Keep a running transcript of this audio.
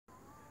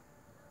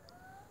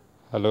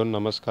Hello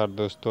नमस्कार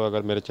दोस्तों,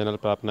 अगर मेरे चैनल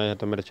पर आप नए हैं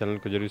तो मेरे चैनल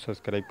को जरूर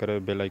सब्सक्राइब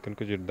करें, बेल आइकन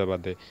को जरूर दबा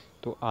दें।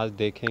 तो आज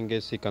देखेंगे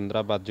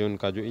सिकंदराबाद जोन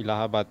का, जो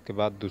इलाहाबाद के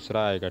बाद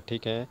दूसरा आएगा,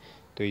 ठीक है।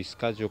 तो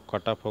इसका जो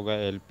कट ऑफ होगा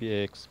एलपी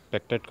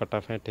एक्सपेक्टेड कट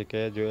ऑफ है, ठीक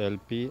है, जो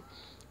एलपी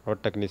और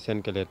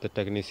टेक्नीशियन के लिए। तो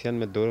टेक्नीशियन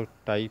में दो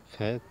टाइप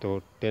हैं, तो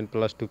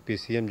 10+2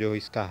 पीसीएम जो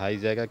इसका हाई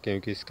जाएगा,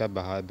 क्योंकि इसका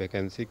बाहर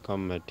वैकेंसी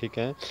कम है, ठीक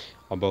है,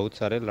 और बहुत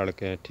सारे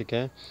लड़के हैं, ठीक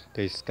है।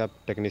 तो इसका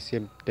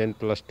टेक्नीशियन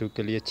 10+2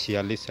 के लिए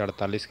 46 से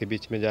 48 के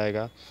बीच में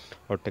जाएगा,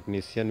 और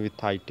टेक्नीशियन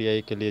विथ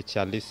आईटीआई के लिए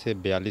 40 से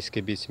 42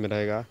 के बीच में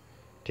रहेगा,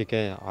 ठीक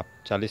है। आप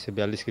 40 से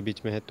 42 के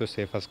बीच में है तो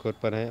सेफ स्कोर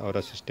पर है, और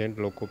असिस्टेंट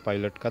लोको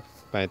पायलट का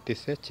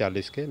 35 से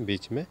 40 के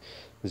बीच में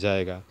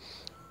जाएगा।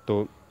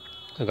 तो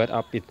अगर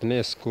आप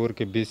इतने स्कोर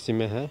के बीच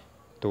में हैं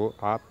तो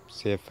आप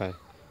सेफ़ हैं,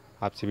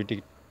 आप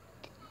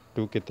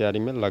CBT-2 की तैयारी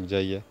में लग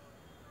जाइए।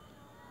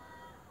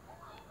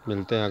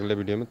 मिलते हैं अगले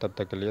वीडियो में, तब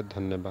तक के लिए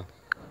धन्यवाद।